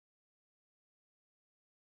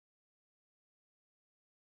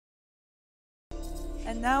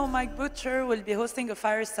And now Mike Butcher will be hosting a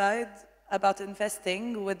Fireside about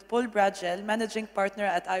investing with Paul Bragiel, managing partner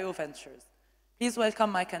at IO Ventures. Please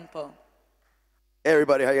welcome Mike and Paul. Hey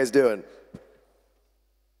everybody, how you guys doing?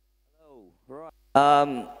 Hello.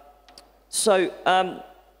 Right.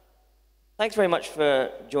 Thanks very much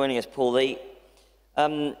for joining us, Paul.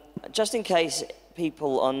 Just in case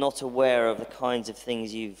people are not aware of the kinds of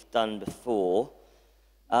things you've done before,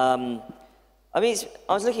 I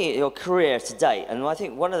was looking at your career to date, and I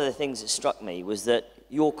think one of the things that struck me was that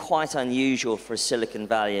you're quite unusual for a Silicon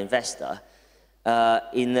Valley investor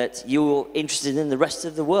in that you're interested in the rest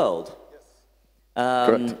of the world.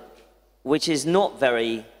 Correct. Which is not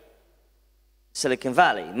very Silicon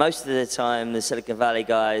Valley. Most of the time, the Silicon Valley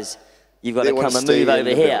guys, you've got to come and move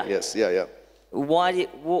over here. Yes, yeah. Why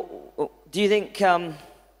do you think?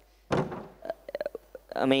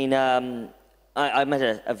 I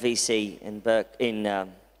met a VC in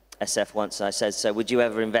SF once, and I said, "So, would you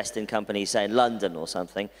ever invest in companies, say in London or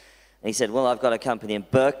something?" And he said, "Well, I've got a company in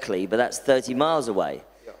Berkeley, but that's 30 miles away."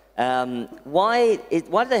 Yeah. Why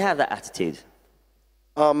do they have that attitude?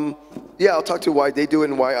 Yeah, I'll talk to why they do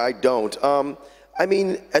it and why I don't. At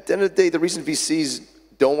the end of the day, the reason VCs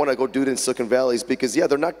don't want to go do it in Silicon Valley is because, yeah,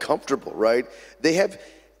 they're not comfortable, right? They have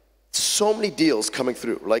so many deals coming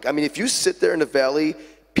through. If you sit there in the Valley,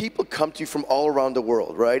 people come to you from all around the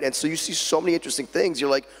world, right? And so you see so many interesting things. You're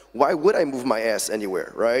like, why would I move my ass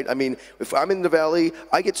anywhere, right? If I'm in the Valley,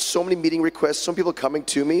 I get so many meeting requests, so many people coming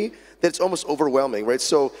to me, that it's almost overwhelming, right?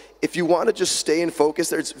 So if you want to just stay and focus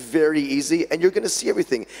there, it's very easy, and you're going to see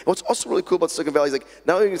everything. And what's also really cool about Silicon Valley is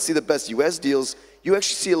not only you can see the best US deals, you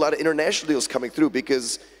actually see a lot of international deals coming through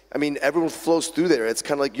because, everyone flows through there. It's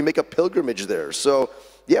kind of like you make a pilgrimage there. So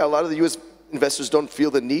yeah, a lot of the US investors don't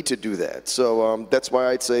feel the need to do that. So that's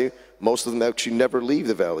why I'd say most of them actually never leave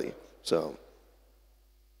the Valley. So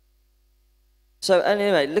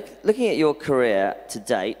anyway, looking at your career to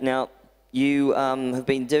date, now you have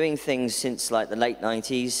been doing things since like the late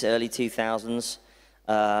 90s, early 2000s.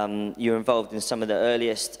 You're involved in some of the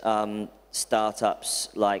earliest startups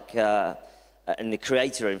like, and the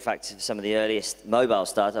creator, in fact, of some of the earliest mobile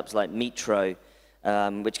startups like Metro,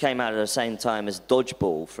 which came out at the same time as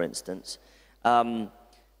Dodgeball, for instance. You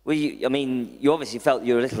obviously felt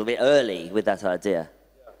you were a little bit early with that idea.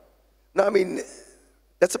 No,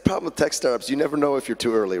 that's a problem with tech startups. You never know if you're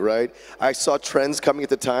too early, right? I saw trends coming at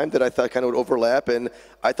the time that I thought kind of would overlap, and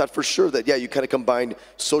I thought for sure that, yeah, you kind of combined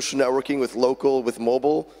social networking with local, with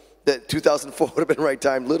mobile, that 2004 would have been the right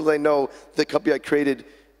time. Little did I know the company I created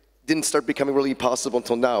didn't start becoming really possible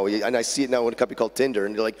until now. And I see it now in a company called Tinder,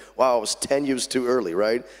 and you're like, wow, it was 10 years too early,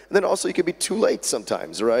 right? And then also you can be too late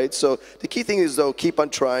sometimes, right? So the key thing is, though, keep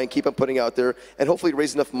on trying, keep on putting out there, and hopefully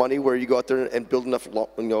raise enough money where you go out there and build enough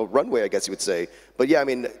runway, I guess you would say. But yeah,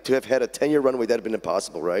 to have had a 10-year runway, that would have been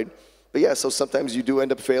impossible, right? But yeah, so sometimes you do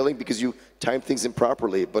end up failing because you time things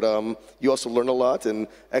improperly. But you also learn a lot, and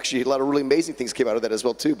actually a lot of really amazing things came out of that as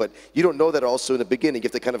well, too. But you don't know that also in the beginning. You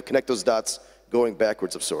have to kind of connect those dots going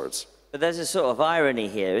backwards of sorts. But there's a sort of irony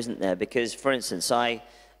here, isn't there? Because, for instance, I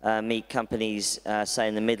meet companies, say,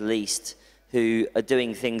 in the Middle East, who are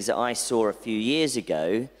doing things that I saw a few years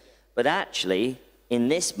ago, but actually, in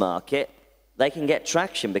this market, they can get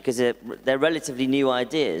traction because they're relatively new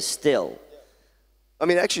ideas still.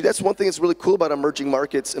 Actually, that's one thing that's really cool about emerging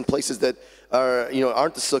markets and places that are,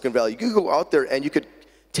 aren't the Silicon Valley. You could go out there and you could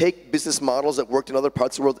take business models that worked in other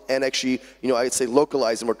parts of the world and actually, I'd say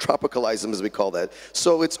localize them or tropicalize them, as we call that.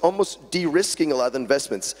 So it's almost de-risking a lot of the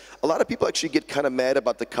investments. A lot of people actually get kind of mad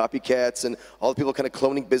about the copycats and all the people kind of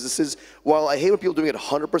cloning businesses. While I hate when people are doing it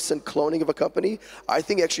 100% cloning of a company, I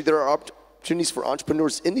think actually there are opportunities for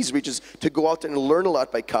entrepreneurs in these regions to go out there and learn a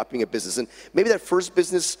lot by copying a business. And maybe that first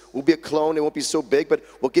business will be a clone, it won't be so big, but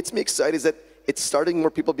what gets me excited is that it's starting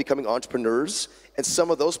more people becoming entrepreneurs, and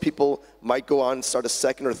some of those people might go on and start a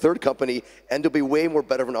second or third company, and they'll be way more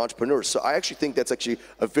better of an entrepreneur. So I actually think that's actually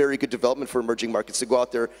a very good development for emerging markets to go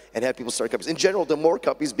out there and have people start companies. In general, the more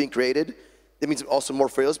companies being created, that means also more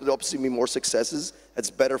failures, but there'll obviously be more successes.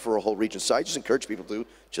 That's better for a whole region. So I just encourage people to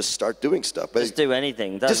just start doing stuff. But just do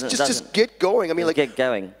anything. Just get going. Get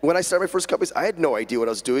going. When I started my first companies, I had no idea what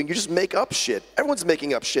I was doing. You just make up shit. Everyone's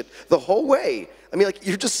making up shit the whole way.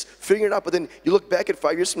 You're just figuring it out, but then you look back at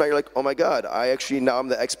 5 years from now, you're like, oh my God, now I'm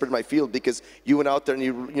the expert in my field because you went out there and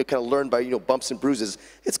you kind of learned by bumps and bruises.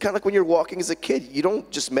 It's kind of like when you're walking as a kid. You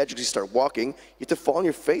don't just magically start walking. You have to fall on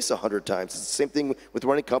your face 100 times. It's the same thing with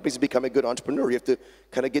running companies and becoming a good entrepreneur. You have to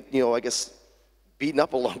kind of get, I guess, beaten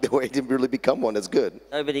up along the way to really become one that's good.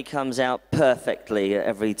 Nobody comes out perfectly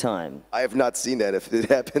every time. I have not seen that. If it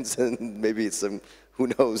happens, then maybe it's some, who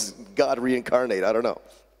knows, God reincarnate. I don't know.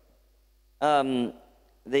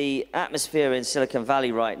 the atmosphere in Silicon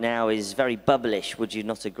Valley right now is very bubblish. Would you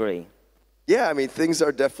not agree? Yeah, I mean, things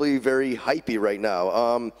are definitely very hypey right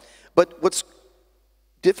now. But what's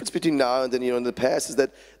difference between now and then, in the past is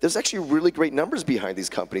that there's actually really great numbers behind these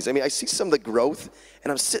companies. I mean, I see some of the growth,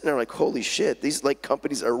 and I'm sitting there like, holy shit, these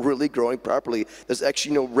companies are really growing properly. There's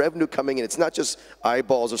actually revenue coming in. It's not just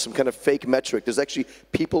eyeballs or some kind of fake metric. There's actually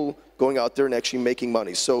people going out there and actually making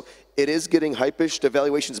money. So it is getting hype-ish. The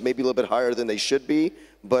valuations may be a little bit higher than they should be,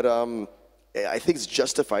 but I think it's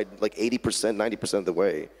justified like 80%, 90% of the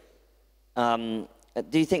way.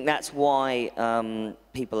 Do you think that's why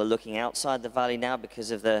people are looking outside the valley now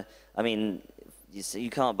because of I mean, you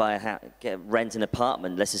can't buy rent an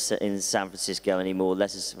apartment unless it's in San Francisco anymore,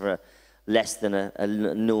 unless it's for less than an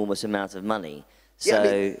enormous amount of money. So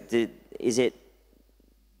yeah, is it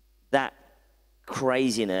that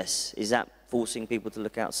craziness, is that forcing people to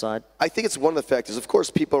look outside? I think it's one of the factors. Of course,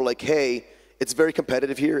 people are like, hey, it's very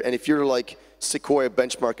competitive here, and if you're like Sequoia,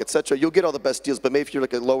 Benchmark, etc., you'll get all the best deals, but maybe if you're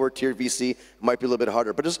like a lower tier VC, it might be a little bit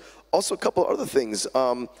harder. But there's also a couple other things.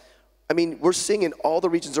 I mean, we're seeing in all the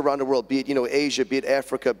regions around the world, be it Asia, be it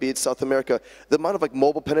Africa, be it South America, the amount of like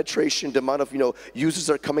mobile penetration, the amount of users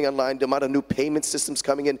that are coming online, the amount of new payment systems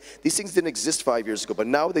coming in. These things didn't exist 5 years ago, but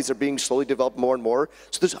nowadays are being slowly developed more and more.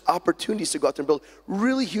 So there's opportunities to go out there and build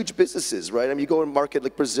really huge businesses, right? I mean, you go and market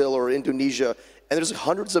like Brazil or Indonesia, and there's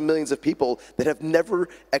hundreds of millions of people that have never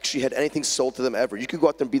actually had anything sold to them ever. You could go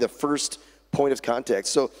out there and be the first point of contact.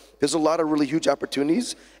 So there's a lot of really huge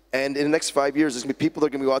opportunities. And in the next 5 years, there's going to be people that are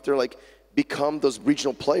going to go out there like become those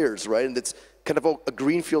regional players, right? And it's kind of a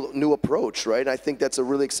greenfield new approach, right? And I think that's a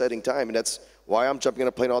really exciting time. And that's why I'm jumping on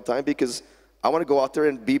a plane all the time, because I want to go out there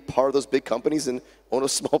and be part of those big companies and own a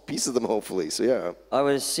small piece of them, hopefully. So yeah. I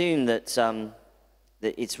would assume that,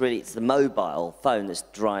 that it's the mobile phone that's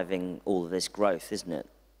driving all of this growth, isn't it?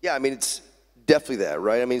 Yeah, I mean, it's definitely that,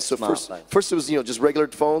 right? I mean, so first it was, just regular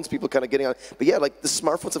phones, people kind of getting on. But yeah, like the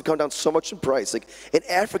smartphones have come down so much in price. Like in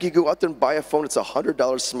Africa, you go out there and buy a phone, it's $100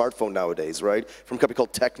 smartphone nowadays, right? From a company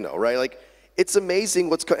called Techno, right? Like it's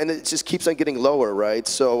amazing and it just keeps on getting lower, right?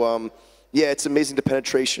 So yeah, it's amazing the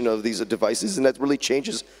penetration of these devices, and that really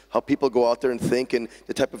changes how people go out there and think, and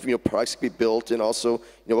the type of products can be built, and also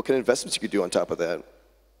what kind of investments you could do on top of that.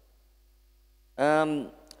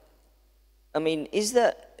 I mean,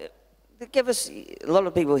 give us, a lot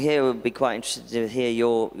of people here would be quite interested to hear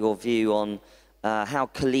your view on how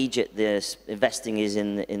collegiate this investing is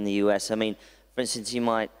in the US. I mean, for instance, you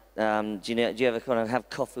might, do you ever kind of have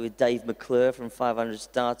coffee with Dave McClure from 500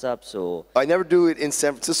 Startups, or? I never do it in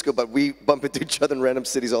San Francisco, but we bump into each other in random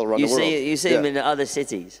cities all around the world. You see him in other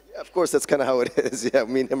cities? Yeah, of course, that's kind of how it is. Yeah,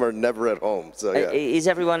 me and him are never at home, so yeah. Is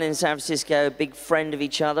everyone in San Francisco a big friend of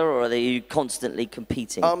each other, or are you constantly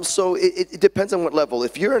competing? So it depends on what level.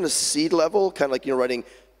 If you're in a seed level, kind of like writing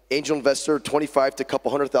angel investor, 25 to a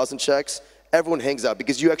couple 100,000 checks, everyone hangs out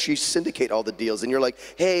because you actually syndicate all the deals, and you're like,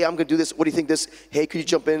 hey, I'm going to do this. What do you think this? Hey, could you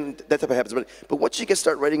jump in? That type of happens. But once you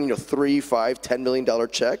start writing, $3, $5, $10 million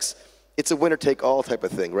checks, it's a winner-take-all type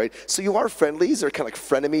of thing, right? So you are friendlies or kind of like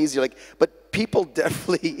frenemies. You're like, but people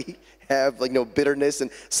definitely have bitterness,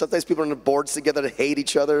 and sometimes people are on the boards together that hate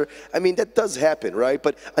each other. I mean, that does happen, right?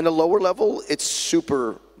 But on a lower level, it's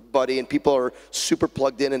super buddy, and people are super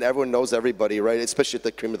plugged in, and everyone knows everybody, right? Especially at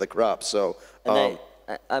the cream of the crop. So,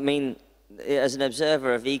 I mean, as an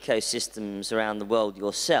observer of ecosystems around the world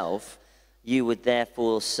yourself, you would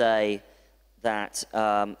therefore say that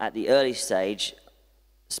at the early stage,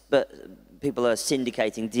 people are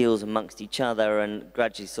syndicating deals amongst each other and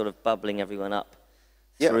gradually sort of bubbling everyone up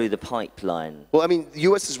through the pipeline. Well, I mean, the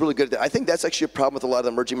U.S. is really good at that. I think that's actually a problem with a lot of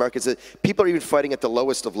the emerging markets, that people are even fighting at the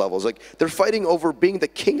lowest of levels. Like, they're fighting over being the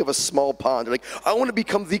king of a small pond. They're like, I want to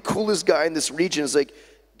become the coolest guy in this region. It's like,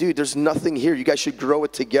 dude, there's nothing here. You guys should grow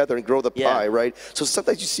it together and grow the pie, right? So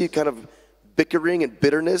sometimes you see kind of bickering and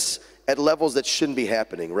bitterness at levels that shouldn't be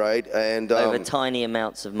happening, right? And over tiny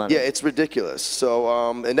amounts of money. Yeah, it's ridiculous.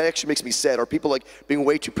 So, and that actually makes me sad. Or people like being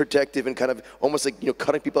way too protective and kind of almost like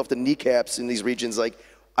cutting people off the kneecaps in these regions. Like,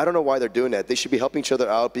 I don't know why they're doing that. They should be helping each other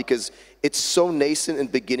out, because it's so nascent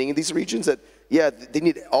and beginning in these regions that, yeah, they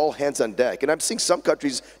need all hands on deck. And I'm seeing some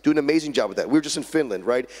countries do an amazing job with that. We were just in Finland,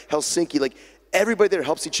 right? Helsinki, like, everybody there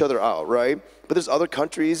helps each other out, right? But there's other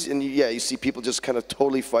countries, and yeah, you see people just kind of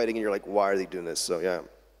totally fighting, and you're like, why are they doing this? So, yeah.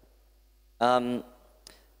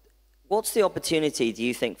 What's the opportunity, do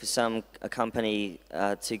you think, for a company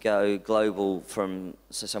to go global from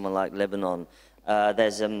someone like Lebanon?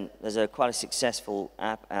 There's quite a successful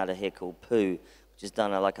app out of here called Poo, which has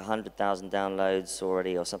done like 100,000 downloads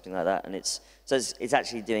already or something like that, and it's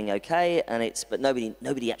actually doing okay, but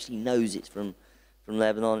nobody actually knows it's from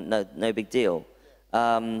Lebanon. No big deal.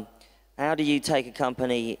 How do you take a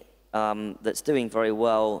company that's doing very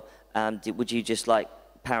well, would you just like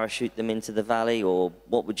parachute them into the valley, or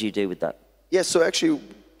what would you do with that? Yeah, so actually,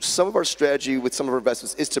 some of our strategy with some of our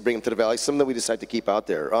investments is to bring them to the valley, some that we decide to keep out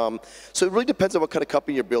there. So it really depends on what kind of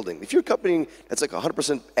company you're building. If you're a company that's like a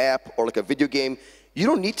 100% app or like a video game, you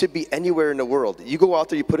don't need to be anywhere in the world. You go out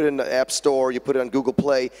there, you put it in the App Store, you put it on Google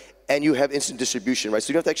Play, and you have instant distribution, right? So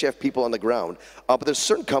you don't have to actually have people on the ground. But there's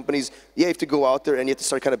certain companies, yeah, you have to go out there and you have to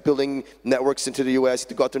start kind of building networks into the US, you have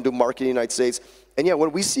to go out there and do marketing in the United States. And yeah,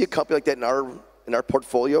 when we see a company like that in our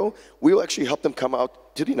portfolio, we will actually help them come out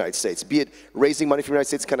to the United States, be it raising money from the United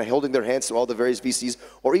States, kind of holding their hands to all the various VCs,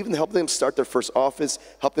 or even helping them start their first office,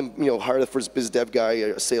 help them hire the first biz dev guy,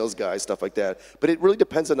 a sales guy, stuff like that. But it really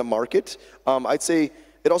depends on the market. I'd say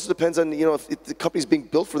it also depends on if the company's being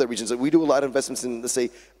built for that region. So we do a lot of investments in, let's say,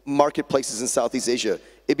 marketplaces in Southeast Asia.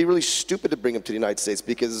 It'd be really stupid to bring them to the United States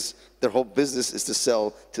because their whole business is to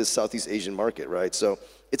sell to the Southeast Asian market, right? So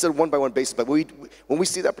it's a one-by-one basis. But when we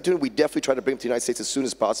see the opportunity, we definitely try to bring them to the United States as soon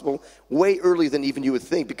as possible, way earlier than even you would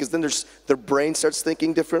think, because then their brain starts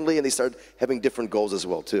thinking differently and they start having different goals as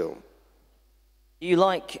well, too. You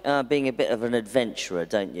like being a bit of an adventurer,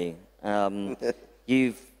 don't you?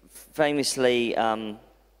 You've famously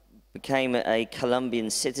became a Colombian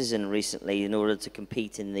citizen recently in order to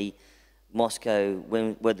compete in the Moscow,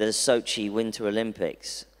 with the Sochi Winter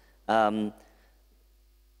Olympics.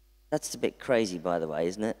 That's a bit crazy, by the way,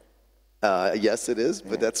 isn't it? Yes, it is,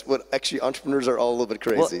 but that's what actually entrepreneurs are all a little bit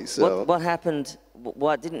crazy. What happened?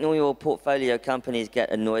 Why didn't all your portfolio companies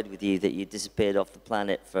get annoyed with you that you disappeared off the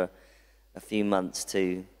planet for a few months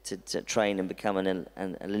to train and become an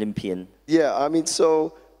Olympian? Yeah, I mean,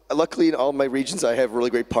 so luckily in all my regions I have really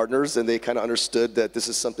great partners, and they kind of understood that this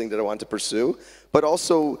is something that I wanted to pursue. But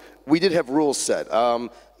also, we did have rules set.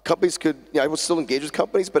 Companies could, I would still engage with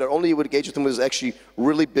companies, but I only would engage with them was actually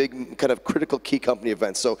really big, kind of critical key company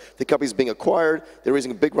events. So the company's being acquired, they're raising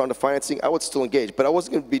a big round of financing, I would still engage. But I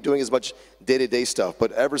wasn't going to be doing as much day-to-day stuff.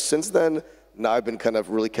 But ever since then, now I've been kind of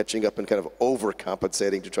really catching up and kind of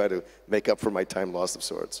overcompensating to try to make up for my time lost of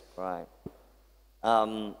sorts. Right.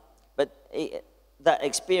 But that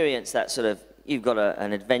experience, that sort of, you've got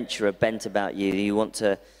an adventurer bent about you. You want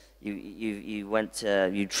to,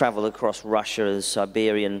 you travel across Russia, the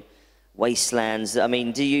Siberian wastelands. I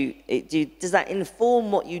mean, does that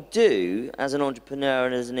inform what you do as an entrepreneur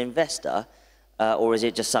and as an investor, or is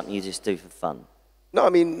it just something you just do for fun? No, I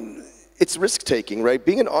mean, it's risk-taking, right?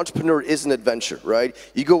 Being an entrepreneur is an adventure, right?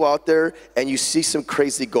 You go out there and you see some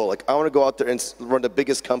crazy goal. Like, I want to go out there and run the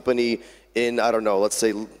biggest company in, I don't know, let's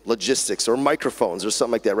say logistics or microphones or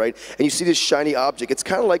something like that, right? And you see this shiny object. It's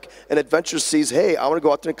kind of like an adventurer sees, hey, I want to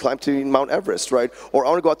go out there and climb to Mount Everest, right? Or I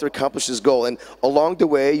want to go out there and accomplish this goal. And along the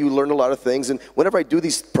way, you learn a lot of things. And whenever I do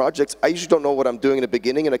these projects, I usually don't know what I'm doing in the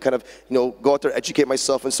beginning, and I kind of, go out there, educate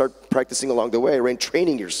myself, and start practicing along the way, right? And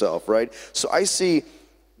training yourself, right? So I see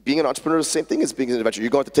being an entrepreneur is the same thing as being an adventurer.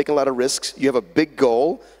 You're going to take a lot of risks. You have a big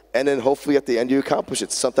goal, and then hopefully at the end you accomplish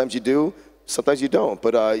it. Sometimes you do. Sometimes you don't,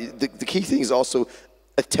 but the key thing is also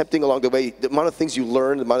attempting along the way. The amount of things you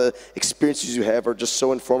learn, the amount of experiences you have are just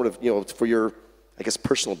so informative, for your, I guess,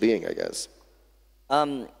 personal being, I guess.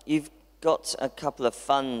 You've got a couple of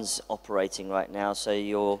funds operating right now. So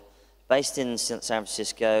you're based in San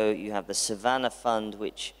Francisco. You have the Savannah Fund,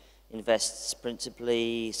 which invests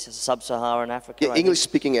principally sub-Saharan Africa. Yeah,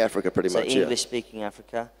 English-speaking Africa, pretty much. English-speaking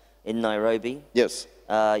Africa in Nairobi. Yes.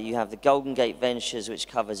 You have the Golden Gate Ventures, which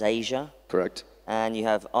covers Asia. Correct. And you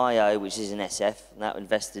have IO, which is in SF, and that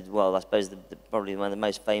invested, well, I suppose probably one of the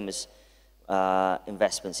most famous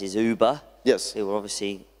investments is Uber. Yes. Who are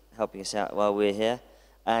obviously helping us out while we're here.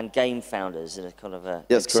 And Game Founders, and a kind of an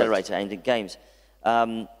accelerator aimed at games.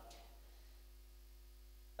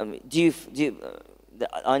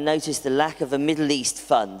 I noticed the lack of a Middle East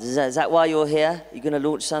fund. Is that why you're here? You're going to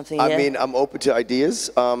launch something here? I mean, I'm open to ideas.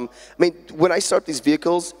 I mean, when I start these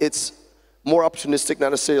vehicles, it's more opportunistic, not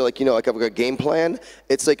necessarily like I've got a game plan.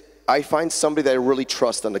 It's like I find somebody that I really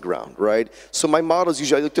trust on the ground, right? So my model is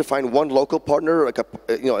usually I look to find one local partner, like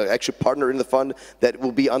actually partner in the fund that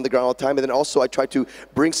will be on the ground all the time, and then also I try to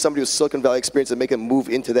bring somebody with Silicon Valley experience and make them move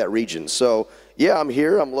into that region. So yeah, I'm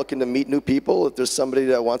here. I'm looking to meet new people. If there's somebody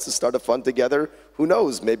that wants to start a fund together, who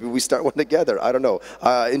knows? Maybe we start one together. I don't know.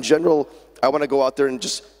 In general, I want to go out there and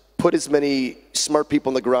just put as many smart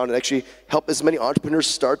people on the ground and actually help as many entrepreneurs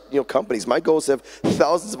start companies. My goal is to have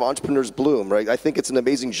thousands of entrepreneurs bloom, right? I think it's an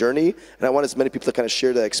amazing journey, and I want as many people to kind of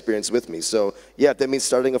share that experience with me. So yeah, if that means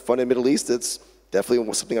starting a fund in the Middle East, it's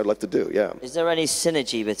definitely something I'd like to do, yeah. Is there any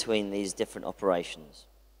synergy between these different operations?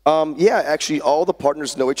 Yeah, actually, all the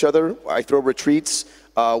partners know each other. I throw retreats.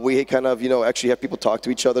 We kind of, actually have people talk to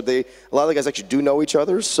each other. A lot of the guys actually do know each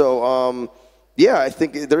other. So, yeah, I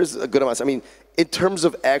think there is a good amount. I mean, in terms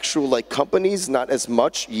of actual like companies, not as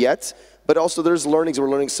much yet. But also there's learnings.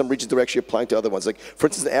 We're learning some regions that are actually applying to other ones. Like, for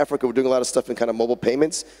instance, in Africa, we're doing a lot of stuff in kind of mobile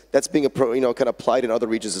payments. That's being, kind of applied in other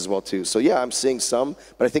regions as well, too. So, yeah, I'm seeing some.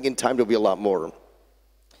 But I think in time, there'll be a lot more.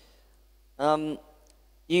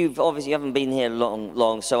 You haven't been here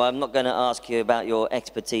long, so I'm not going to ask you about your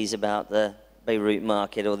expertise about the Beirut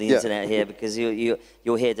market or the internet here, because you're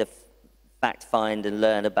here to fact find and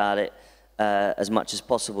learn about it as much as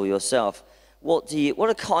possible yourself. What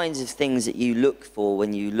are kinds of things that you look for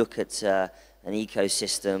when you look at an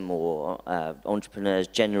ecosystem or entrepreneurs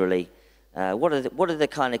generally? What are the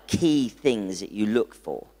kind of key things that you look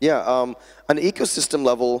for? Yeah, on an ecosystem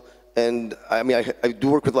level, and I mean, I do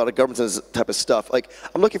work with a lot of governments and this type of stuff. Like,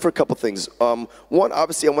 I'm looking for a couple things. One,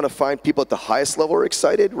 obviously, I want to find people at the highest level are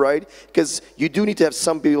excited, right? Because you do need to have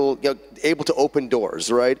some people, able to open doors,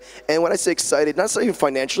 right? And when I say excited, not even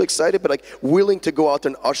financially excited, but like willing to go out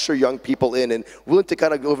there and usher young people in and willing to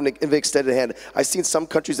kind of go in the extended hand. I've seen some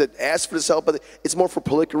countries that ask for this help, but it's more for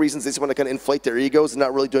political reasons. They just want to kind of inflate their egos and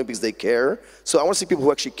not really doing it because they care. So I want to see people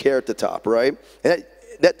who actually care at the top, right? And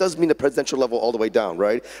that does mean the presidential level all the way down,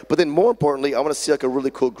 right? But then more importantly, I want to see like a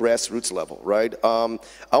really cool grassroots level, right? I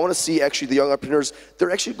want to see actually the young entrepreneurs,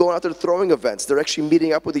 they're actually going out there throwing events. They're actually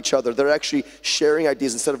meeting up with each other. They're actually sharing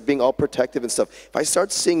ideas instead of being all protective and stuff. If I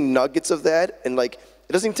start seeing nuggets of that, and like,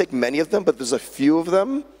 it doesn't even take many of them, but there's a few of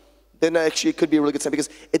them, then actually it could be a really good time, because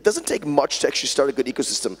it doesn't take much to actually start a good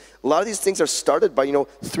ecosystem. A lot of these things are started by,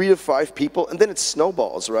 3 to 5 people, and then it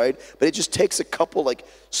snowballs, right? But it just takes a couple like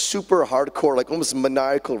super hardcore, like almost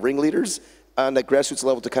maniacal ringleaders on that grassroots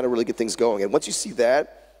level to kind of really get things going. And once you see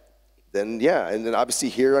that, then yeah, and then obviously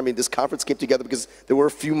here, I mean, this conference came together because there were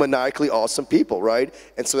a few maniacally awesome people, right?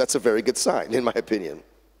 And so that's a very good sign, in my opinion.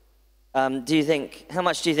 How much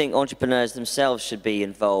do you think entrepreneurs themselves should be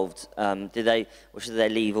involved? Or should they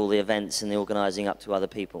leave all the events and the organizing up to other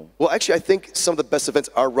people? Well, actually, I think some of the best events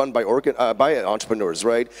are run by entrepreneurs,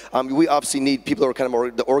 right? We obviously need people who are kind of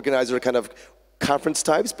more the organizer kind of conference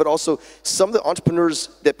types, but also some of the entrepreneurs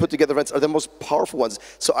that put together events are the most powerful ones.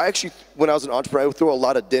 So I actually, when I was an entrepreneur, I would throw a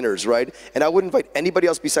lot of dinners, right? And I would invite anybody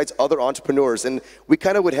else besides other entrepreneurs. And we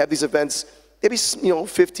kind of would have these events, maybe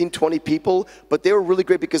 15, 20 people, but they were really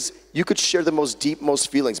great because you could share the most deep,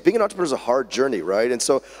 most feelings. Being an entrepreneur is a hard journey, right? And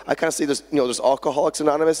so I kind of say there's Alcoholics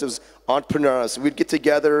Anonymous, there's Entrepreneurs. We'd get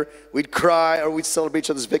together, we'd cry, or we'd celebrate each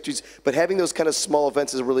other's victories. But having those kind of small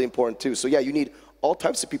events is really important too. So yeah, you need all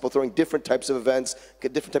types of people throwing different types of events,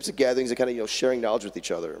 different types of gatherings, and kind of sharing knowledge with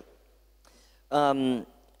each other.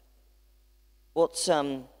 What's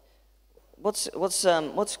kind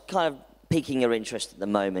of piquing your interest at the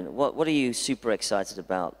moment? What are you super excited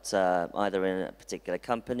about, either in a particular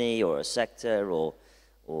company or a sector or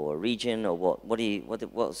a region, or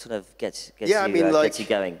what sort of gets you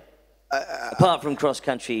going? Apart from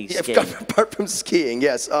cross-country skiing. Apart from skiing,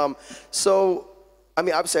 yes. So, I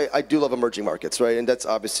mean, obviously, I do love emerging markets, right? And that's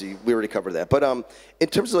obviously, we already covered that. But in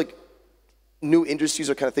terms of like new industries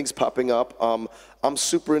or kind of things popping up, I'm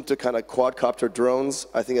super into kind of quadcopter drones.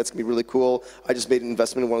 I think that's gonna be really cool. I just made an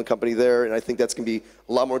investment in one company there, and I think that's gonna be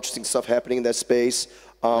a lot more interesting stuff happening in that space.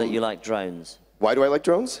 That you like drones? Why do I like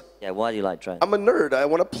drones? Yeah, why do you like drones? I'm a nerd. I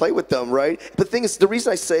want to play with them, right? But the thing is, the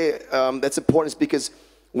reason I say that's important is because,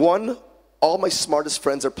 one, all my smartest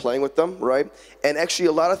friends are playing with them, right? And actually,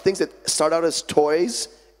 a lot of things that start out as toys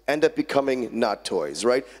end up becoming not toys,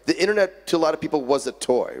 right? The internet to a lot of people was a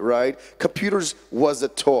toy, right? Computers was a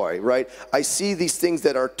toy, right? I see these things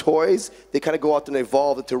that are toys, they kind of go out and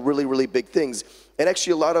evolve into really, really big things. And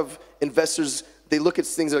actually, a lot of investors, they look at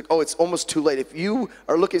things like, oh, it's almost too late. If you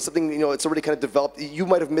are looking at something, it's already kind of developed, you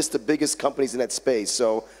might have missed the biggest companies in that space.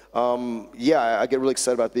 So, yeah, I get really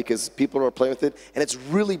excited about it because people are playing with it, and it's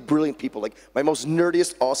really brilliant people. Like, my most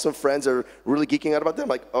nerdiest, awesome friends are really geeking out about them.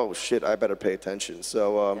 Like, oh, shit, I better pay attention.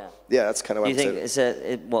 So, yeah, that's kind of what I'm saying. Do you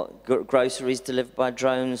think groceries delivered by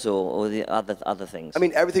drones or the other things? I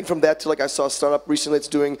mean, everything from that to, like, I saw a startup recently that's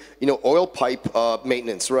doing, oil pipe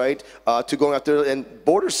maintenance, right? To going out there and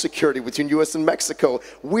border security between U.S. and Mexico.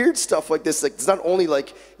 Weird stuff like this. Like, it's not only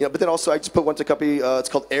like, but then also I just put one to a company, it's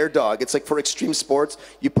called AirDog. It's like for extreme sports.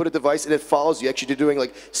 You put a device and it follows you. Actually, you're doing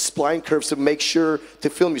like spline curves to make sure to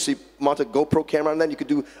film you. So you mount a GoPro camera on that, you could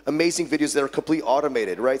do amazing videos that are completely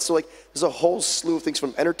automated, right? So like, there's a whole slew of things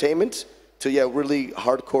from entertainment to, really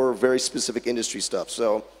hardcore, very specific industry stuff.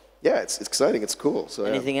 So yeah, it's exciting, it's cool. So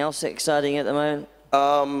anything else exciting at the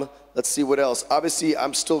moment? Let's see what else. Obviously,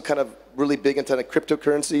 I'm still kind of really big into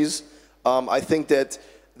cryptocurrencies. I think that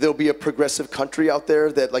there'll be a progressive country out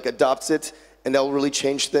there that like adopts it, and that'll really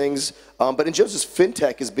change things. But in general, just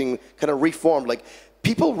fintech is being kind of reformed. Like,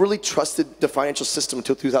 people really trusted the financial system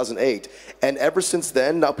until 2008. And ever since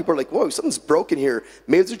then, now people are like, whoa, something's broken here.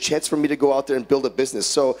 Maybe there's a chance for me to go out there and build a business.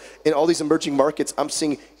 So in all these emerging markets, I'm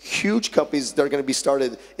seeing huge companies that are going to be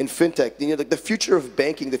started in fintech. You know, like the future of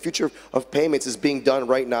banking, the future of payments is being done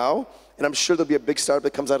right now. And I'm sure there'll be a big startup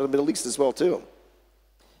that comes out of the Middle East as well, too.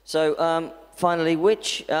 So finally,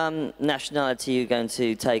 which nationality are you going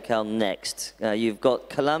to take on next? You've got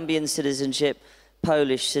Colombian citizenship,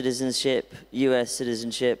 Polish citizenship, US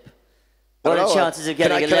citizenship. What are the chances of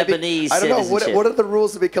getting a Lebanese citizenship? I don't know. What are the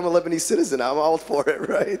rules to become a Lebanese citizen? I'm all for it,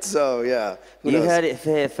 right? So, yeah. You heard it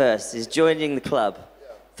here first. He's joining the club.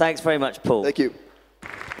 Thanks very much, Paul. Thank you.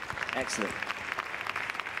 Excellent.